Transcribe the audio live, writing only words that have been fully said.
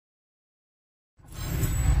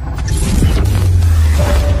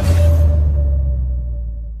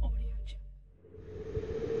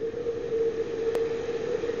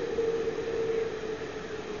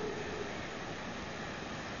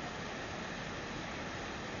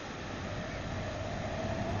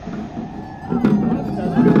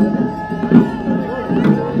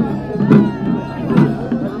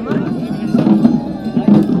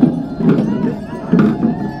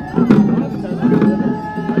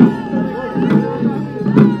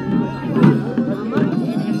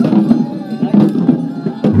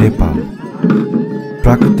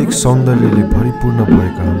प्राकृतिक सौन्दर्यले भरिपूर्ण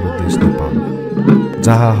भएको हाम्रो देश नेपाल,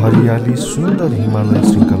 जहाँ हरियाली, सुन्दर हिमालय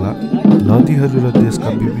श्रृङ्खला, नदीहरू र देशका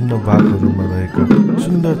विभिन्न भागहरूमा रहेका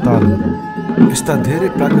सुन्दर तालहरू, यस्ता धेरै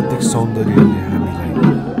प्राकृतिक सौन्दर्यले हामीलाई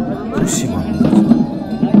खुसी बनाउँदछ।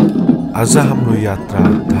 आज हाम्रो यात्रा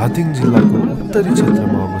धादिङ जिल्लाको उत्तरी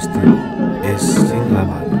क्षेत्रमा अवस्थित यस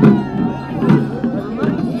सिङ्लामा।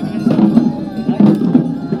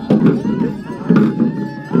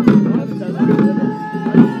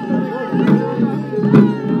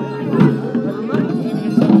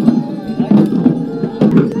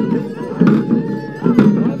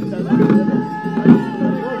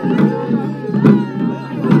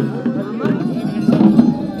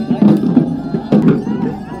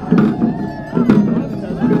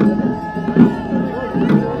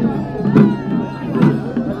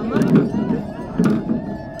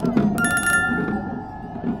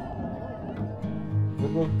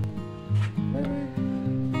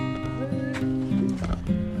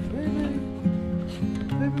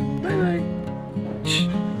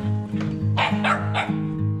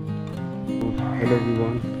 Hello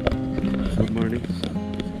everyone, good morning.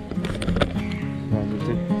 आज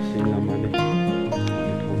चाहिँ सिङ्लामा नै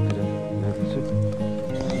ठाउँतिर जाँदैछु।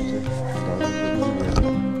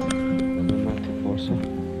 माथि पर्छ।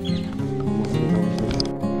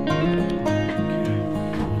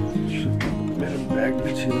 मेरो ब्याग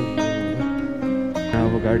पछि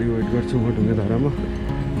अब गाडी वेट गर्छु म ढुङ्गे धारामा।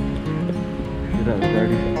 केटाहरू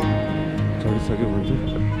गाडी चढिसक्यो भन्छ।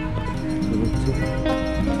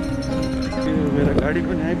 मेरा गाडी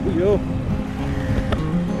पनि आइपुग्यो।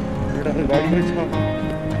 एउटा गाडीमै छ।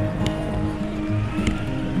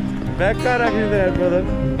 ब्याग कहाँ राखिन्छ यार ब्रदर?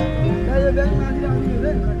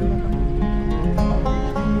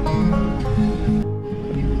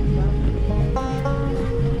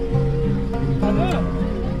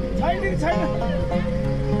 छैन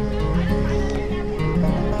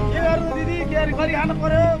के गर्नु दिदी? के गरी खानु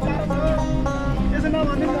पर्यो? त्यसो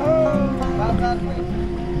नभनिदिनु हो।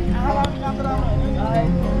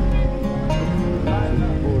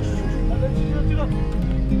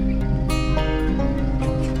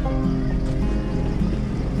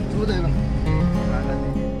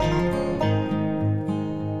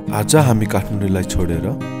 आज हामी काठमाडौँलाई छोडेर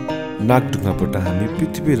नागढुङ्गाबाट हामी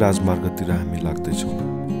पृथ्वी राजमार्गतिर हामी लाग्दैछौँ।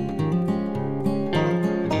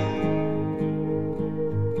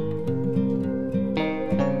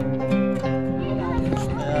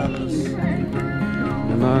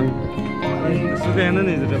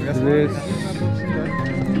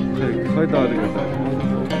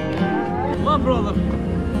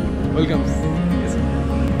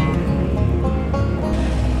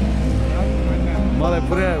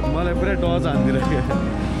 मलाई पुरै डज हान्दिरहेको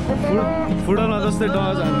फुटन जस्तै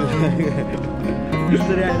डज हान्दिरहेको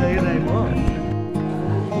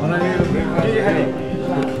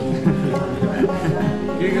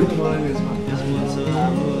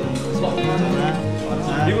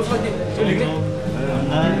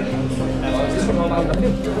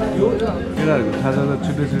केटाहरूको खाजा त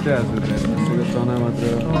छुट्टै छुट्टै आएको चना मात्र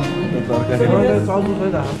तरकारी।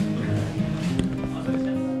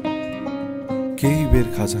 केही बेर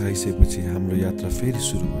खाजा खाइसकेपछि हाम्रो यात्रा फेरि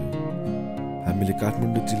सुरु भयो। हामीले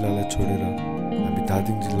काठमाडौँ जिल्लालाई छोडेर हामी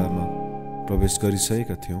धादिङ जिल्लामा प्रवेश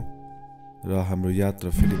गरिसकेका थियौँ र हाम्रो यात्रा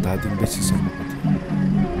फेरि धादिङ बेसिसकेको थियो।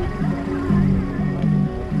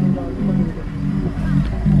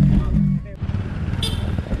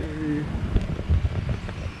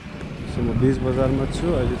 म बीच बजारमा छु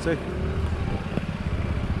अहिले चाहिँ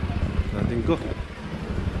धादिङको।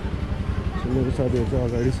 मेरो साथीहरू चाहिँ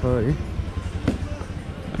अगाडि छ है।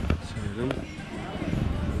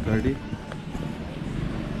 गाडी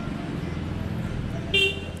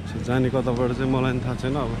जाने कताबाट चाहिँ मलाई पनि थाहा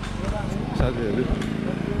छैन। अब साथीहरू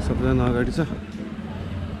सबैजना अगाडि छ।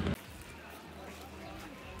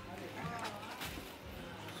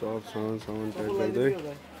 सब सामान प्याक गर्दै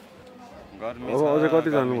अब अझै कति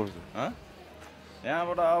जानुपर्छ?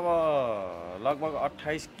 यहाँबाट अब लगभग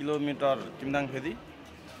 28 किलोमिटर किमदाङ फेदी,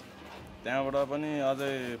 त्यहाँबाट पनि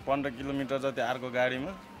अझै 15 किलोमिटर जति अर्को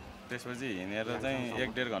गाडीमा। त्यसपछि हिँडेर चाहिँ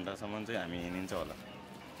 1-1.5 घन्टासम्म चाहिँ हामी हिँडिन्छ होला।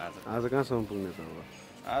 आज कहाँसम्म पुग्ने त? अब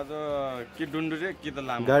आज कि डुन्डुरे कि त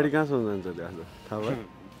लामो। गाडी कहाँसम्म जान्छ आज थाहा भयो?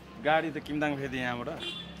 गाडी त किमदाङ फेदी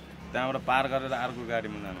त्यहाँबाट पार गरेर अर्को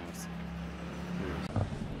गाडीमा जानुपर्छ।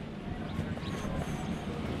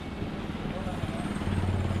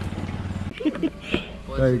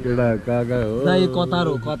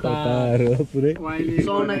 कतार हो पुरै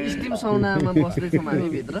साउना, स्टिम साउनामा बस्दैछौँ हामी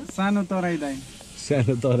भित्र। सानो तराई दाइ,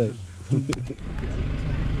 सानो तराई।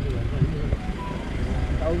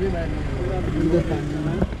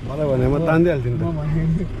 मलाई भने म तान्दिहाल्थेँ नि त मलाई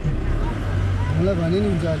भने नि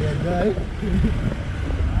हुन्छ अलि है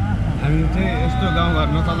हामी चाहिँ यस्तो गाउँघर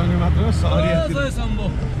नचलाउने मात्र सहरी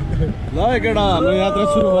ल केटा हाम्रो यात्रा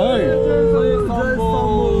सुरु भयो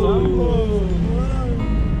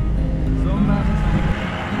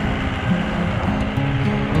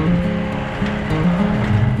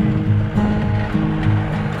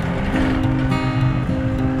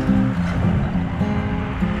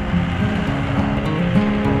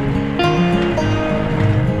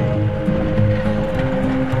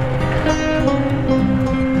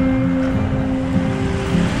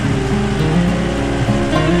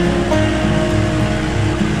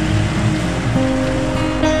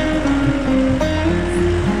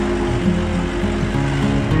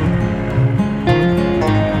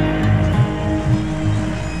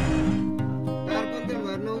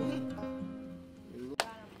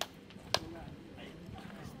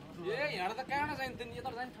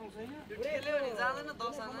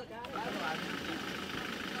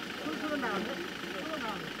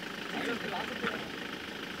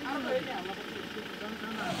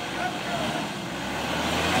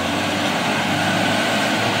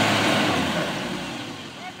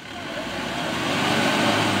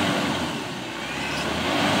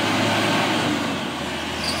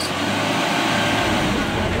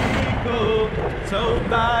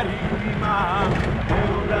चौतारीमा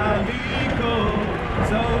देउरालीको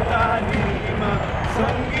चौतारीमा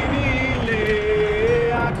सङ्गिनीले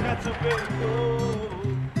आँखा चुपेको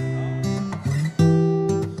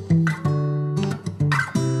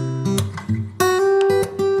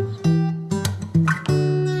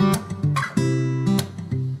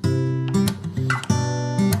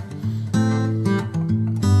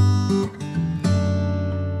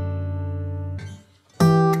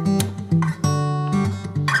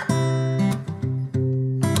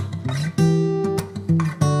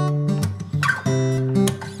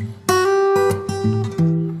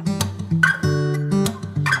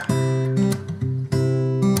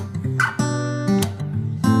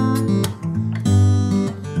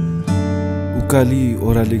उकाली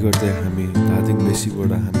ओह्राली गर्दै हामी धादिङ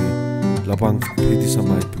रेसीबाट हामी लपाङ फेदीसम्म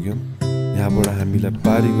आइपुग्यौँ। यहाँबाट हामीलाई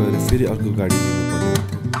पारी गएर फेरि अर्को गाडी लिनुपर्ने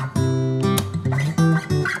हुन्थ्यो।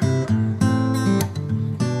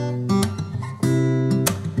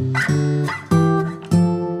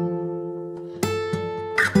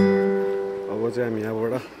 अब चाहिँ हामी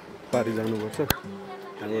यहाँबाट पारी जानुपर्छ।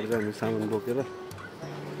 यहाँबाट चाहिँ हामी सामान बोकेर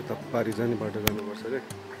यता पारी जाने बाटो जानुपर्छ अरे।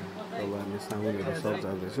 अब हामी सामानहरू सब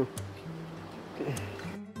जाँदैछौँ।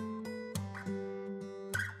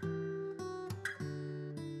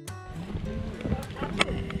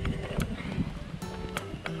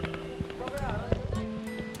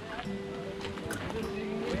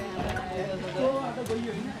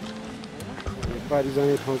 पारी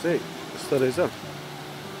जाने ठाउँ चाहिँ यस्तो रहेछ।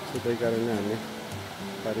 त्यही कारणले हामी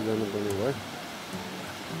पारी जानुपर्ने भयो।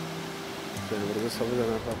 त्यहाँबाट चाहिँ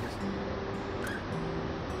सबैजना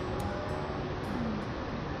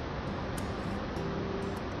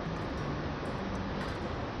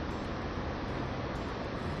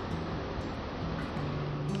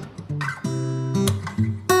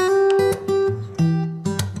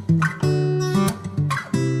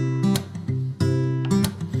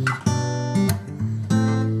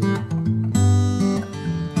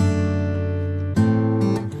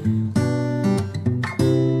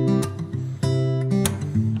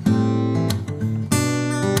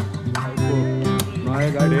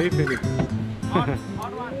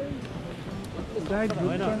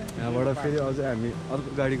यहाँबाट फेरि अझै हामी अर्को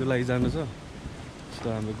गाडीको लागि जानु छ। जस्तो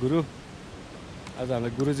हाम्रो गुरु आज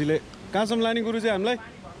हामीलाई गुरुजीले कहाँसम्म लाने गुरुजी हामीलाई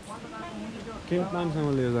केम्पमानसम्म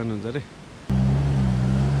लिएर जानुहुन्छ अरे।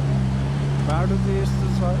 बाटो चाहिँ यस्तो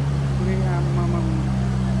छ पुरै आमामा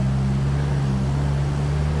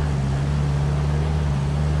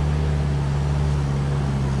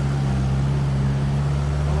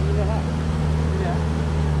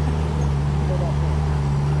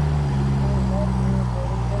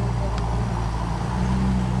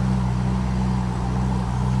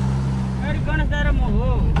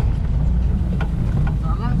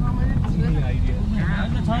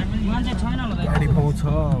गाडी पाउँछ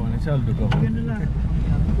भने चाहिँ अलि ढुक्क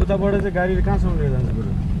उताबाट चाहिँ गाडीले कहाँसम्म लिएर जान्छ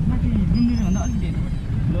गुरु?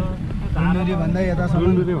 भन्दा यता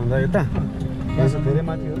भन्दा यता धेरै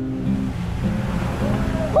माथि हो।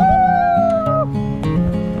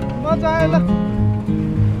 मजा आयो ल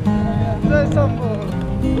जय शम्भो।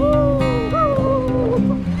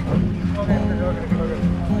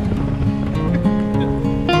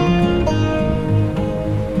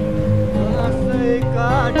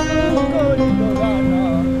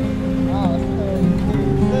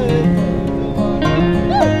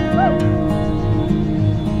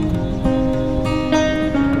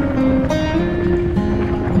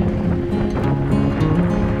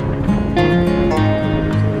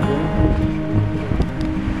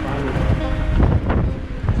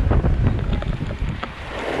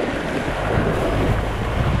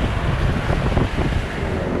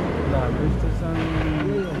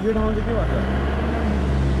 यो ठाउँ चाहिँ के भन्छ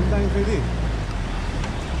मुन्ताङ फेरि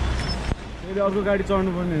अर्को गाडी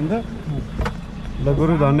चढ्नु पर्ने हो नि त ल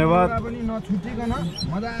गुरु धन्यवाद पनि नछुटिकन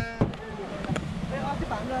मजा अस्ति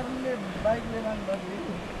भान्जाहरूले बाइक लिएर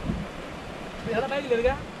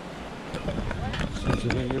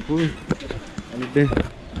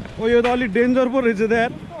ओ यो त अलिक डेन्जर पो रहेछ त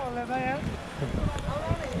यार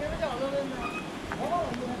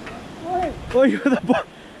ओ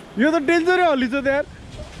यो त डेन्जरै हल्लिन्छ त यार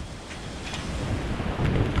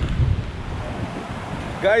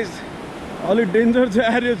गाइस अलिक डेन्जर छ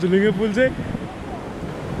यार यो झुलुङ्गे पुल चाहिँ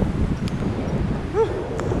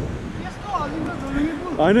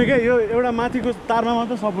होइन क्या यो एउटा माथिको तारमा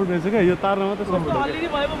मात्रै सपोर्ट रहेछ क्या यो तारमा मात्रै सपोर्ट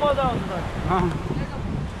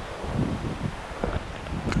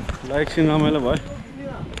ल एकछिन रमाइलो भयो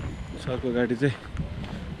सरको गाडी चाहिँ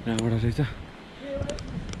यहाँबाट रहेछ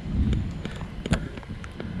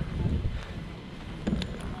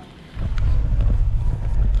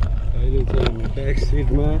अहिले चाहिँ हामी ब्याक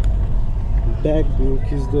सिटमा ब्याग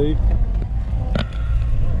खिच्दै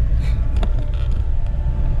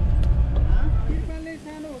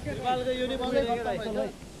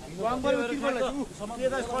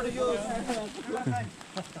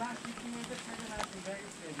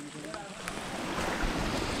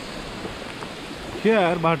के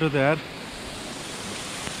यार बाटो त यार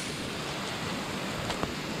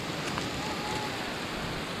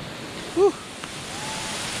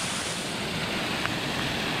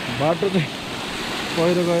बाटो चाहिँ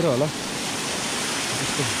पहिरो गएर होला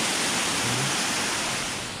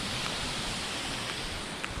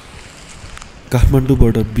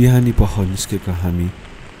काठमाडौँबाट बिहानी पख निस्केका हामी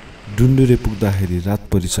डुन्डुरे पुग्दाखेरि रात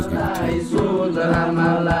परिसकेको थियो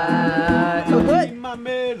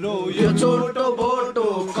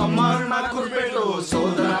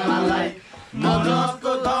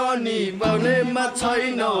मजस्तो धनी बनेमा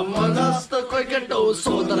छैन मजस्तो कोही केटो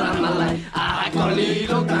सोधरामालाई आहा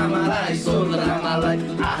कलिलो कामालाई सोधरामालाई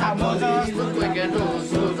आहा मजस्तो कोही केटो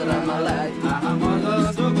सोधरामालाई आहा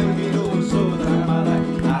मजस्तो कोही केटो सोधरामालाई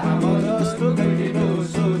आहा मजस्तो कोही केटो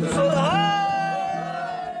सोधरामालाई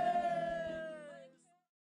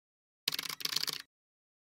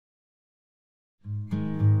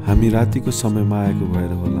हामी रातिको समयमा आएको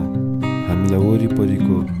भएर होला हामीलाई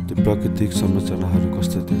वरिपरिको त्यो प्राकृतिक संरचनाहरू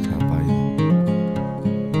कस्तो थियो थाहा पाएन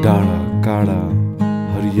डाँडा काँडा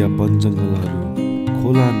हरिया वन जङ्गलहरू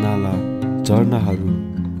खोला नाला झरनाहरू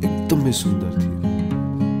एकदमै सुन्दर थियो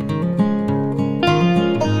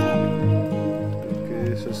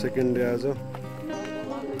सेकेन्ड डे आज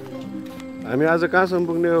हामी आज कहाँसम्म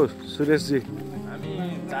पुग्ने हो सुरेशजी हामी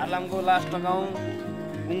झारलामको लास्ट गाउँ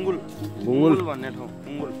बुङ्गुल भन्ने ठाउँ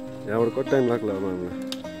बुङ्गुल यहाँबाट कति टाइम लाग्ला अब हामीलाई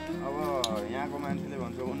अब यहाँको मान्छेले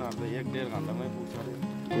भन्छ उनीहरू त 1-1.5 घन्टामै पुग्छ अरे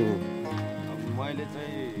अब मैले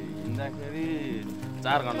चाहिँ हिँड्दाखेरि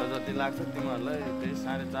 4 घन्टा जति लाग्छ तिमीहरूलाई त्यही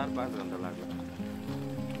 4.5-5 घन्टा लाग्छ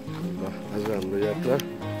आज हाम्रो यात्रा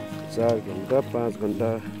 4 घन्टा 5 घन्टा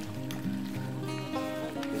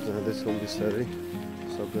जाँदैछौँ बिस्तारै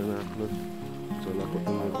सबजना आफ्नो झोलाको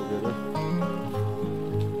ठाउँमा पुगेर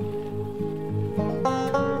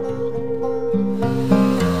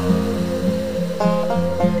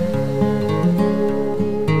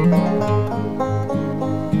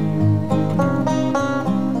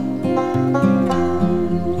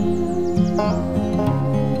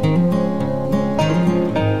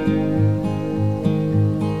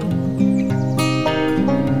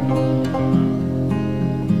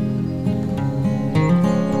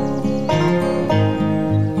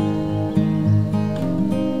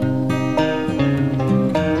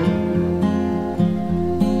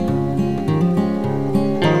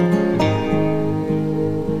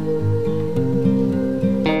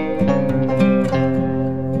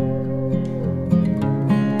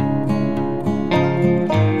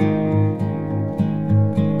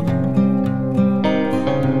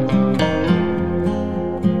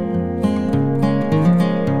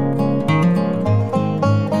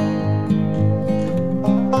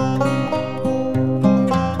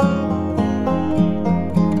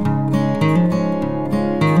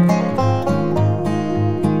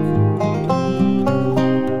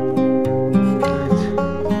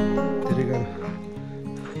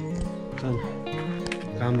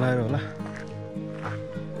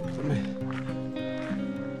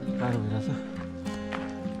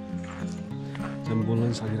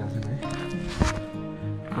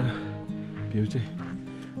भ्यू चाहिँ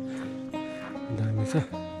दामी छ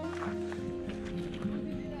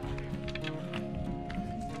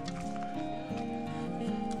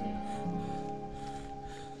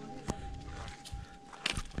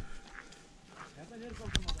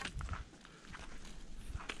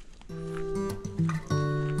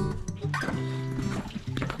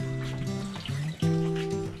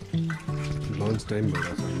लन्च टाइम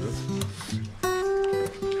भइरहेछ हाम्रो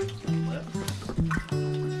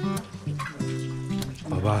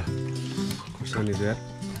बाबा खुर्सानी चाहिँ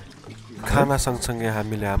खाना सँगसँगै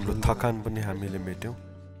हामीले हाम्रो थकान पनि हामीले मेट्यौँ।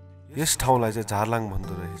 यस ठाउँलाई चाहिँ झारलाङ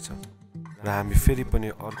भन्दो रहेछ र हामी फेरि पनि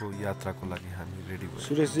अर्को यात्राको लागि हामी रेडी भयौँ।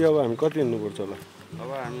 सुरेशजी अब हामी कति हिँड्नुपर्छ होला? अब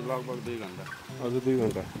हामी लगभग 2 घन्टा। अझ 2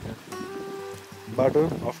 घन्टा। बाटो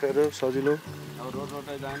अप्ठ्यारो सजिलो? अब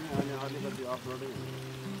रोडै जाने अनि अलिकति अफरोडै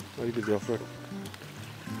अलिकति अफरोड।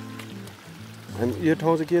 हामी यो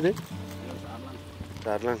ठाउँ चाहिँ के अरे?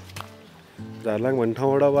 झारलाङ। झारलाङ भन्ने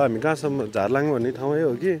ठाउँबाट अब हामी कहाँसम्म? झारलाङ भन्ने ठाउँ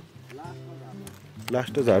हो कि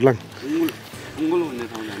लास्ट झारलाङ? उङ्गुल भन्ने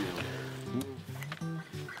ठाउँ जाने हो।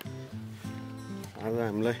 आज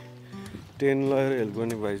हामीलाई टेन्ट लगेर हेल्प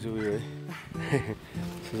गर्ने भाइ चाहिँ उयो है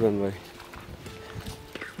सुजन भाइ।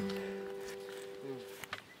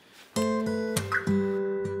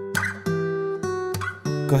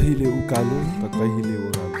 कहिले उकालो त कहिले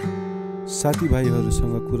ओह्रालो।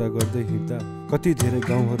 साथीभाइहरूसँग कुरा गर्दै हिँड्दा कति धेरै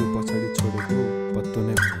गाउँहरू पछाडि छोडेको पत्तो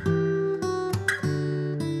नै भएन।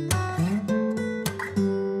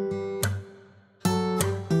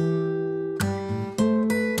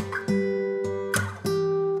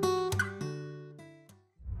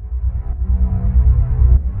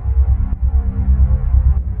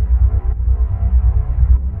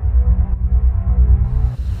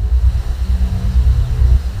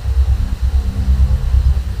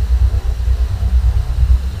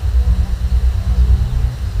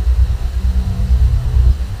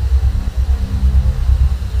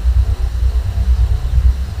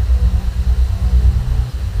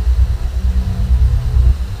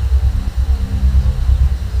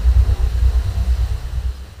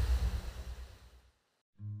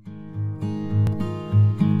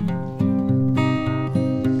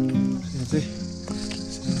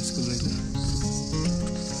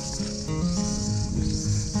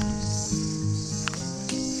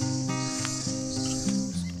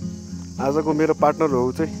 आजको मेरो पार्टनर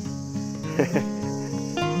हो चाहिँ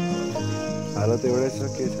हालत एउटै छ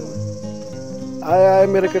के छ आए आए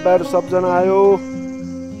मेरो केटाहरू सबजना आयो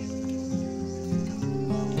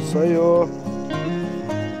सही हो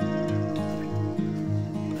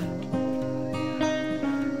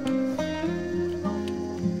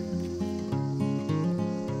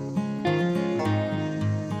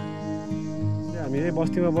हामी यही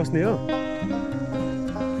बस्तीमा बस्ने हो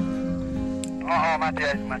माथि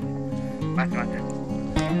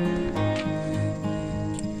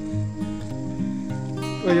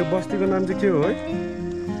यो बस्तीको नाम चाहिँ के हो है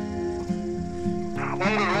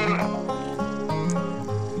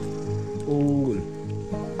उङ्गुल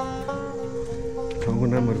ठाउँको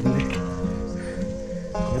नामहरू पनि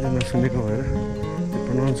कहिले नसुनेको भएर त्यो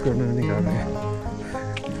प्रनाउन्स गर्न पनि गाह्रो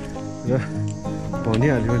र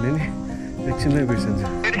भनिहाल्यो भने नि एकछिनमै बिर्सन्छ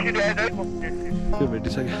त्यो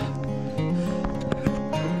भेटिसक्यो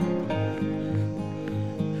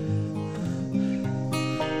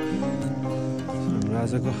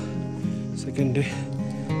आजको सेकेन्ड डे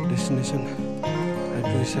डेस्टिनेसन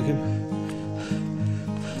आइपुगिसक्यौँ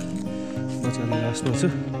म चाहिँ लास्टमा छु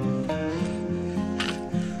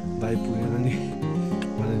भाइ पुगेर नि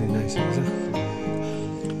मलाई लिन आइसकेको छ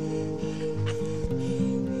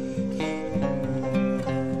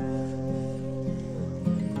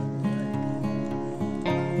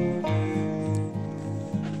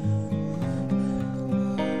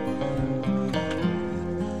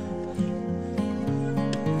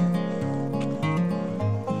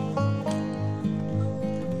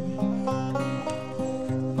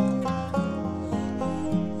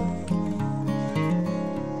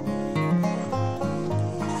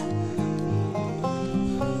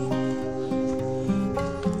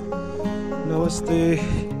नमस्ते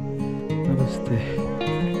नमस्ते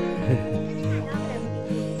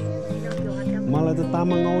मलाई त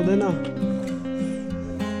तामाङ आउँदैन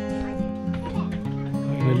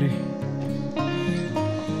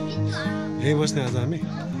यही बस्ने आज हामी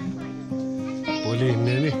भोलि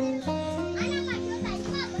हिँड्ने नि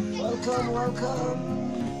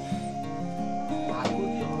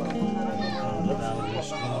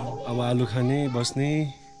अब आलु खाने बस्ने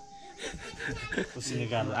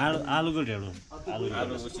आलुको ढेँडो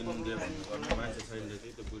आलु उसिनिदियो भन्नुपर्ने मान्छे छैन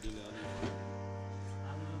त्यो बुढीले